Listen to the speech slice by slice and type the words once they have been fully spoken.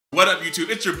What up, YouTube?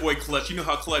 It's your boy Clutch. You know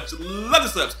how Clutch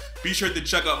loves the subs. Be sure to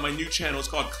check out my new channel. It's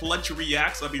called Clutch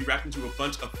Reacts. I'll be reacting to a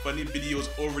bunch of funny videos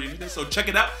over the internet, so check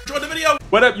it out. Enjoy the video.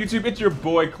 What up, YouTube? It's your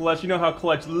boy Clutch. You know how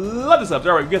Clutch loves the subs.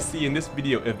 All right, we're gonna see in this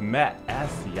video if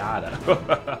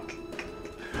Asiata.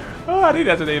 Oh, I think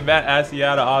that's the name,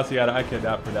 Asiata. I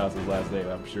cannot pronounce his last name,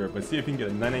 I'm sure. But see if he can get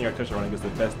a 99-yard touchdown against the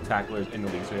best tacklers in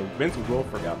the league. So we have Vince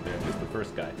Wilfork out there. This is the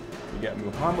first guy. We got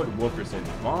Muhammad Wilkerson,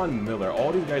 Von Miller.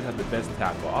 All these guys have the best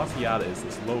tackle. Asiata is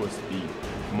the slowest speed.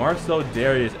 Marcel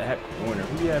Darius at corner.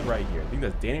 Who do you have right here? I think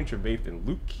that's Danny Trevathan.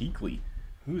 Luke Kuechly.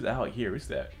 Who's out here? Who's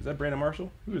that? Is that Brandon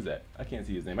Marshall? Who is that? I can't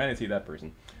see his name. I didn't see that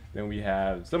person. Then we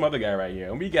have some other guy right here.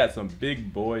 And we got some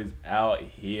big boys out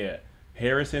here.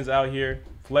 Harrison's out here.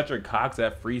 Fletcher Cox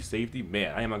at free safety.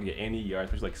 Man, I am not gonna get any yards,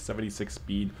 especially like 76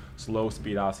 speed, slow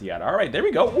speed Asiata. All right, there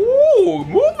we go. Ooh,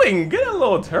 moving, get a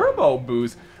little turbo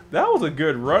boost. That was a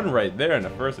good run right there in the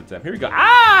first attempt. Here we go.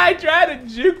 I tried to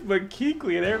juke, but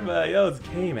Kuechly and everybody else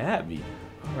came at me.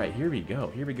 All right, here we go.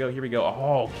 Here we go. Here we go.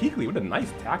 Oh, Kuechly, what a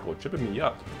nice tackle, tripping me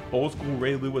up. Old school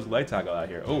Ray Lewis light tackle out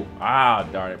here. Oh,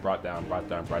 darn it, brought down.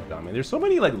 Man, there's so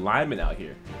many like linemen out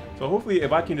here. So hopefully,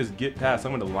 if I can just get past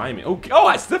some of the linemen. Oh,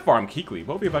 I stiff arm Kuechly.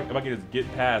 Hopefully, if I can just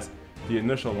get past the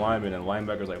initial linemen and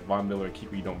linebackers like Von Miller and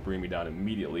Kuechly don't bring me down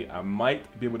immediately, I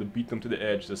might be able to beat them to the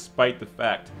edge, despite the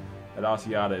fact that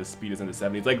Asiata's speed is in the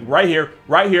 70s. Like right here.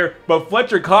 But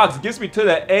Fletcher Cox gets me to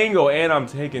the angle, and I'm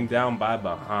taken down by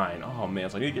behind. Oh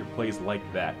man, so I need to get plays like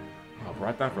that. Oh,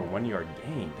 brought down for 1 yard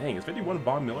gain. Dang, is 51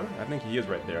 Von Miller? I think he is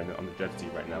right there on the Jets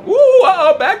team right now.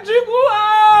 Ooh, back juke.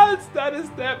 Ooh, it's not a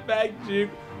step back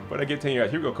juke. But I get 10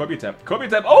 yards. Here we go, Kobe attempt.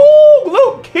 Oh,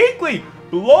 Luke Kuechly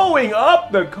blowing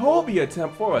up the Kobe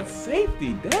attempt for a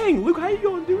safety. Dang, Luke, how you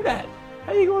gonna do that?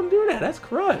 That's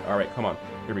crud. All right, come on.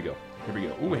 Here we go.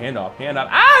 Ooh, handoff. Step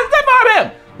on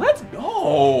him. Let's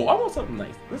go. I want something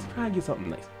nice. Let's try and get something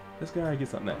nice.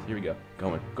 Here we go.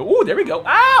 Go. Ooh, there we go. Ow,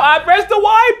 I pressed the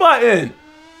Y button.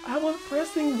 I was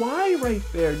pressing Y right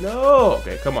there. No.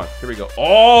 Okay, come on. Here we go.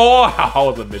 Oh, that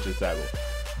was a vicious tackle.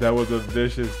 That was a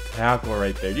vicious tackle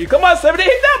right there. Come on, 78,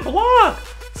 hit that block.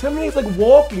 78's like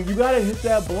walking. You gotta hit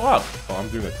that block. Oh, I'm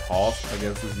doing a toss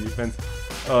against this defense.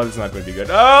 Oh, this is not gonna be good.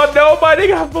 Oh, nobody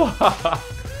got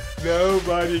blocked.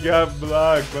 Nobody got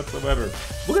blocked whatsoever.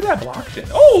 Look at that block shit.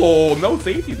 Oh, no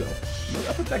safety though.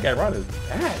 I think that guy run is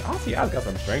bad. Asiata's got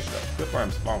some strength though. Stiff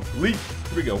arm spawn leap.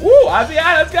 Here we go. Woo,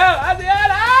 Asiata, let's go.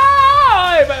 Asiata.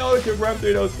 Oh, if I only could run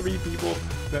through those 3 people,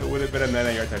 that would have been a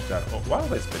 99-yard touchdown. Oh, why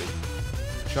was I spitting?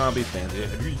 Sean B fans,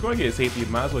 if you're going to get a safety, you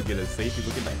might as well get a safety.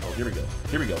 Look at that. Oh, here we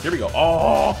go.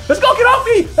 Oh, let's go, get off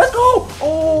me. Let's go.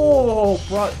 Oh,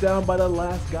 brought down by the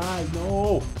last guy.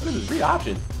 No. What is this? Read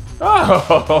option.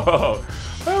 Oh,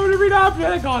 I would have read option.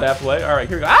 I didn't call that play. All right,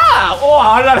 here we go. Oh,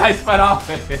 I thought I spun off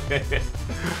it. I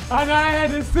thought I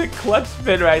had this sick clutch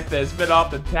spin right there. Spin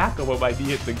off the tackle when my knee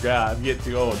hit the ground. I'm getting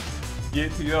too old.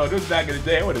 This was back in the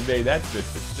day. I would have made that spin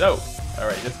for show. All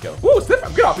right, let's go. Ooh, slip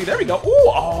up, get off me. There we go. Ooh,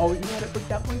 oh, you had to break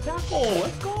that one tackle.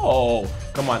 Let's go.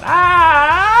 Come on.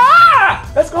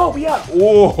 Let's go. We out.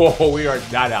 Oh, we are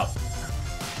not out.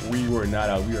 We were not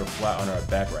out. We are flat on our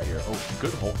back right here. Oh,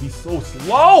 good hole. He's so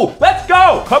slow. Let's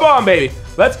go. Come on, baby.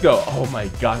 Let's go. Oh my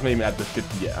gosh, I'm not even at the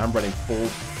 50 yet. I'm running full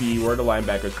speed. Where are the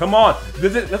linebackers? Come on.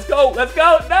 Let's go. No,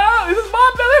 this is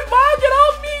Von Miller. Get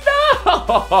off me.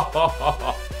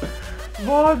 No.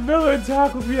 Von Miller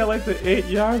tackles me at like the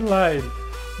 8-yard line.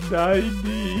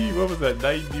 90, what was that?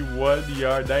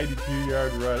 91-yard,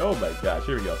 92-yard run. Oh my gosh,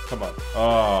 here we go. Come on.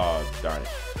 Oh, darn it.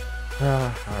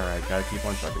 Alright, gotta keep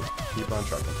on trucking. 10 number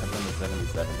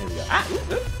 77. Here we go.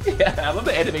 Yeah, I love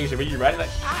the animation when you run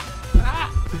like,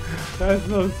 That's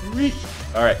so sweet.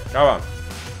 Alright, come on.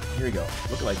 Here we go.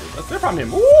 Looking like this. Let's stiff on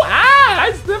him. Ooh,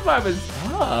 I stiff on his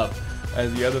top.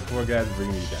 As the other 4 guys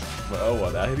bring me down. But oh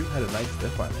well, I do had a nice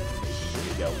stiff on him.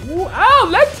 Here we go.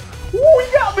 Ooh,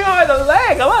 he got me on the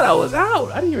leg. I thought I was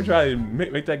out. I didn't even try to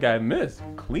make that guy miss.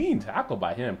 Clean tackle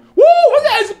by him. Woo, what's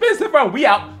that? Spin stiff on. We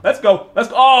out. Let's go.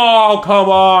 Oh, come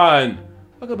on.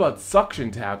 Talk about suction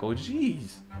tackle.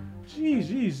 Jeez.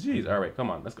 All right, come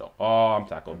on. Let's go. Oh, I'm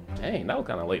tackled. Dang, that was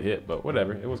kind of a late hit, but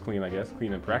whatever. It was clean, I guess.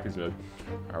 Clean in practice mode.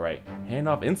 All right, hand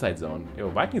off inside zone. Yo,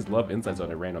 Vikings love inside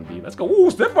zone and random D. Let's go. Ooh,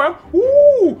 stiff arm.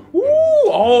 Ooh.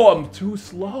 Oh, I'm too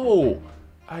slow.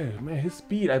 Man, his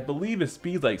speed, I believe his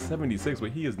speed's like 76,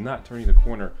 but he is not turning the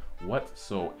corner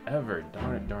whatsoever.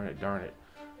 Darn it.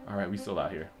 All right, we still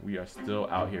out here. We are still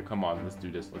out here. Come on, let's do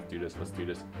this.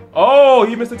 Oh,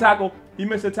 he missed a tackle. Oh, that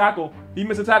was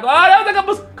like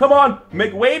almost. Come on,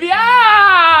 make wavy.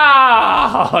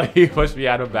 He pushed me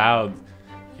out of bounds.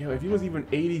 Yo, if he was even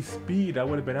 80 speed, I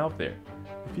would have been out there.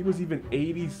 If he was even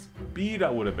 80 speed, I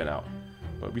would have been out.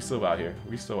 But we still out here.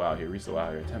 We still out here. We still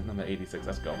out here. Attempt number 86.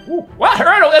 Let's go. Ooh, what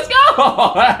hurdle? Let's go!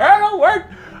 A hurdle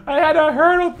worked. I had a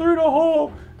hurdle through the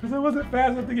hole because I wasn't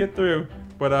fast enough to get through.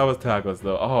 But I was tackleless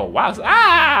though. Oh wow!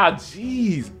 Ah,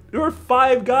 jeez. There were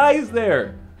 5 guys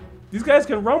there. These guys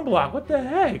can run block. What the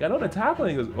heck? I know the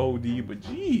tackling is OD, but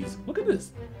jeez, look at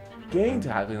this. Gang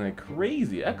tackling like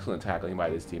crazy. Excellent tackling by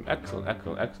this team. Excellent,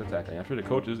 excellent, excellent tackling. I'm sure the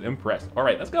coach is impressed. All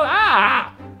right, let's go.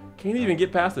 Ah! Can't even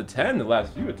get past the 10 the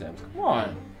last few attempts. Come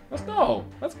on. Let's go.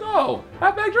 Let's go.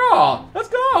 Halfback draw. Let's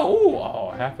go. Ooh,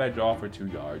 oh, halfback draw for 2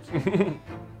 yards.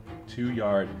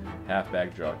 2-yard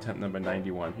halfback draw. Attempt number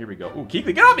 91. Here we go. Ooh,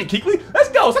 Keekly, get off me, Keekly. Let's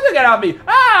go. Something get off me.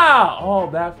 Ah! All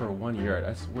that for 1 yard.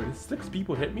 I swear, 6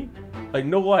 people hit me? Like,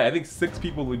 no lie. I think 6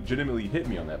 people legitimately hit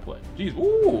me on that play. Jeez.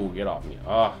 Ooh, get off me.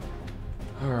 Ah.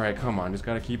 All right, come on. Just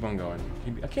got to keep on going.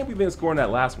 I can't believe they didn't score in that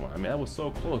last one. I mean, that was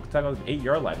so close. Tackle was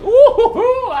 8-yard line.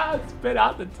 Ooh, I spit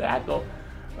out the tackle.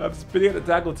 I'm spitting out the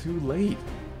tackle too late.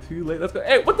 Too late. Let's go.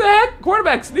 Hey, what the heck?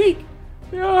 Quarterback sneak.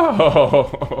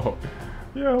 Yo.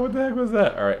 Yo, what the heck was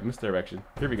that? All right, misdirection.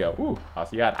 Here we go. Ooh,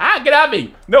 Asiata. Ah, get at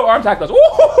me. No arm tackles.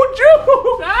 Ooh,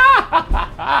 juke.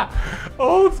 Ah,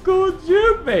 old school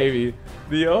juke, baby.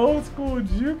 The old school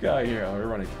juke out here. Oh, we're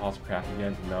running toss crack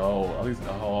again. No, at least,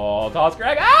 oh, toss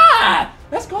crack. Ah,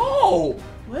 let's go.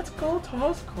 Let's go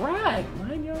toss crack.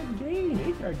 9-yard gain,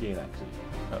 8-yard gain, actually.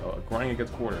 Uh-oh, grinding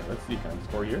against quarter. Let's see, can I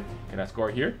score here? Can I score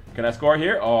here? Can I score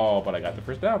here? Oh, but I got the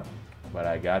first down. But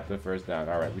I got the first down.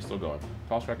 All right, we still going.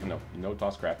 Toss crack, no, no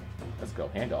toss crack. Let's go,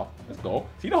 handoff. Let's go.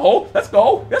 See the hole? Let's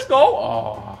go. Let's go.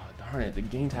 Oh, darn it. The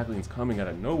game tackling is coming out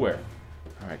of nowhere.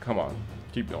 All right, come on.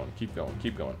 Keep going, keep going,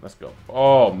 keep going. Let's go.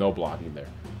 Oh, no blocking there.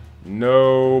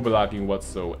 No blocking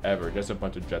whatsoever. Just a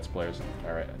bunch of Jets players.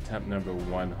 All right, attempt number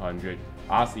 100.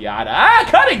 Asiata. Ah,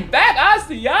 cutting back,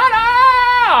 Asiata!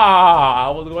 I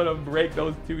was going to break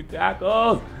those 2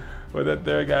 tackles, but the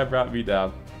third guy brought me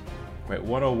down. Wait,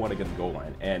 101 against the goal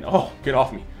line. And, oh, get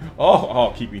off me.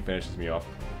 Oh, Keekly finishes me off.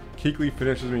 Keekly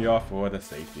finishes me off for the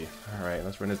safety. All right,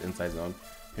 let's run this inside zone.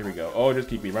 Here we go. Oh, just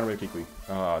Keekly. Run away, Keekly.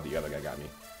 Oh, the other guy got me.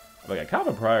 Okay,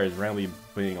 Calvin Pryor is randomly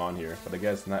being on here, but I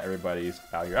guess not everybody's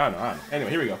out here. I don't know. Anyway,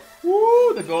 here we go.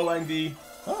 Woo, the goal line D.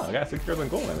 Oh, I got 6 yards on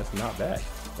goal line. That's not bad.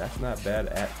 That's not bad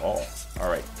at all. All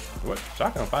right. What?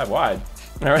 Shotgun 5 wide.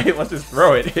 All right, let's just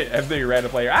throw it. Everything random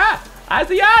player. Ah,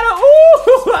 Asiata.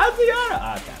 Ooh, Asiata.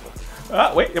 Ah,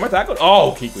 tackle. Wait, am I tackled?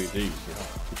 Oh, Keekly. Jeez.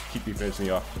 Keekly finishing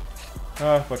me off.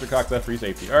 Fletcher Cox left free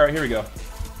safety. All right, here we go.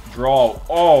 Draw.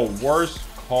 Oh, worst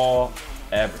call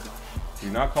ever. Do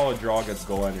not call a draw against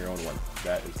goal on your own one.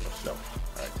 That is a show. All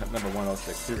right, attempt number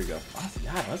 106. Here we go.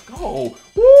 Asiata, let's go.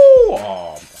 Woo!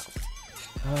 Oh,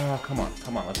 I'm tackled. Come on,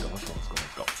 come on. Let's go, let's go, let's go,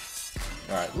 let's go.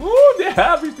 All right. Woo!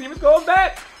 Yeah, receivers going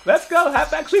back. Let's go.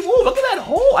 Halfback sweep. Ooh, look at that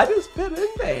hole. I just fit in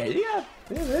there. Yeah,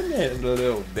 fit in there a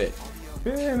little bit.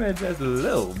 Fit in there just a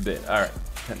little bit. All right.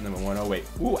 Attempt number 108.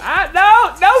 Ooh,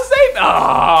 no safety.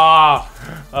 Ah!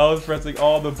 I was pressing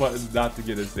all the buttons not to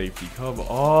get a safety. Come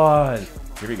on.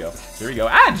 Here we go. Here we go.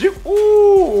 Ah, juke.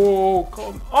 Ooh,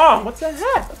 come on. What the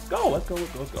heck? Let's go. Let's go.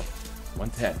 Let's go. Let's go.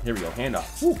 110. Here we go.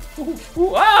 Handoff. Ooh, ooh,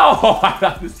 ooh. Oh,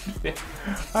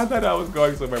 I thought I was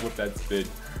going somewhere with that spin,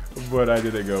 but I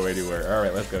didn't go anywhere. All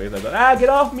right, let's go. Ah, get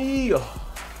off me. Oh,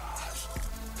 gosh.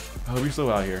 Oh, we're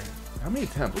still out here. How many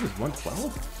attempts? What is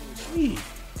 112? Jeez.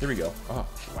 Here we go. Oh,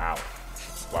 wow.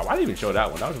 Wow, I didn't even show that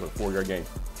one. That was a 4-yard gain.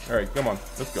 All right, come on.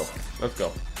 Let's go. Let's go.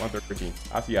 113.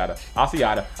 Asiata.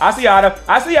 Asiata. Asiata.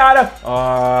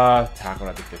 Asiata. Tackle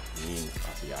at the 15.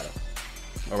 Asiata.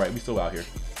 All right, we still out here.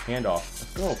 Handoff.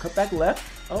 Let's go. Cut back left.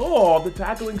 Oh, the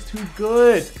tackling's too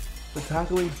good. The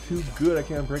tackling's too good. I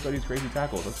can't break all these crazy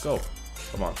tackles. Let's go.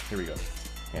 Come on. Here we go.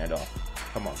 Handoff.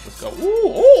 Come on. Let's go.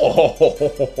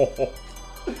 Ooh.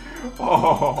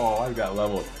 Oh, I got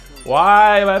leveled.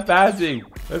 Why am I passing?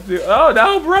 Let's do. Oh,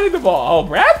 now I'm running the ball. Oh,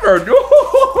 Bradford.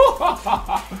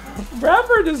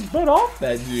 Bradford just put off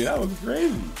that dude. That was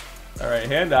crazy. All right,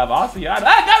 handoff. Asiata.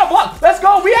 I got a block. Let's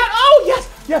go. We out. Oh, yes.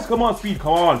 Yes, come on, speed.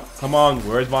 Come on. Come on.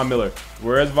 Where's Von Miller?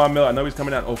 Where's Von Miller? I know he's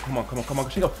coming down. Oh, come on. Come on. Come on.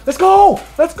 Let's go.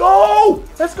 Let's go.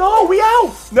 Let's go. We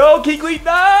out. No, Keekly.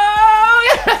 No.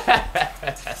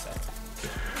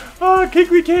 Oh,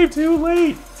 Keekly came too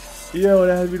late. Yo,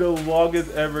 that has been the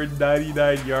longest ever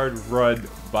 99-yard run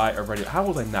by a running. How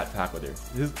was I not tackled there?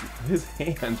 His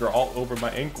hands are all over my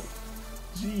ankle.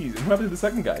 Jeez, and what happened to the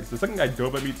second guy? The second guy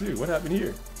dove at me too. What happened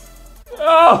here?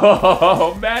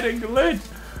 Oh, Madden glitch.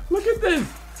 Look at this.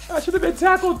 I should have been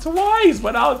tackled twice,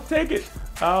 but I'll take it.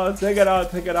 I'll take it. And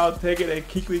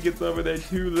Keekly gets over there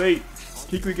too late.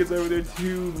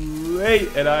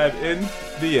 And I am in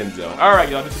the end zone. All right,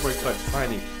 y'all, this is your boy Clutch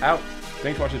signing out.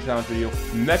 Thanks for watching the challenge video.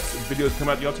 Next video is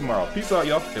coming out, y'all, tomorrow. Peace out,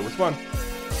 y'all. It was fun.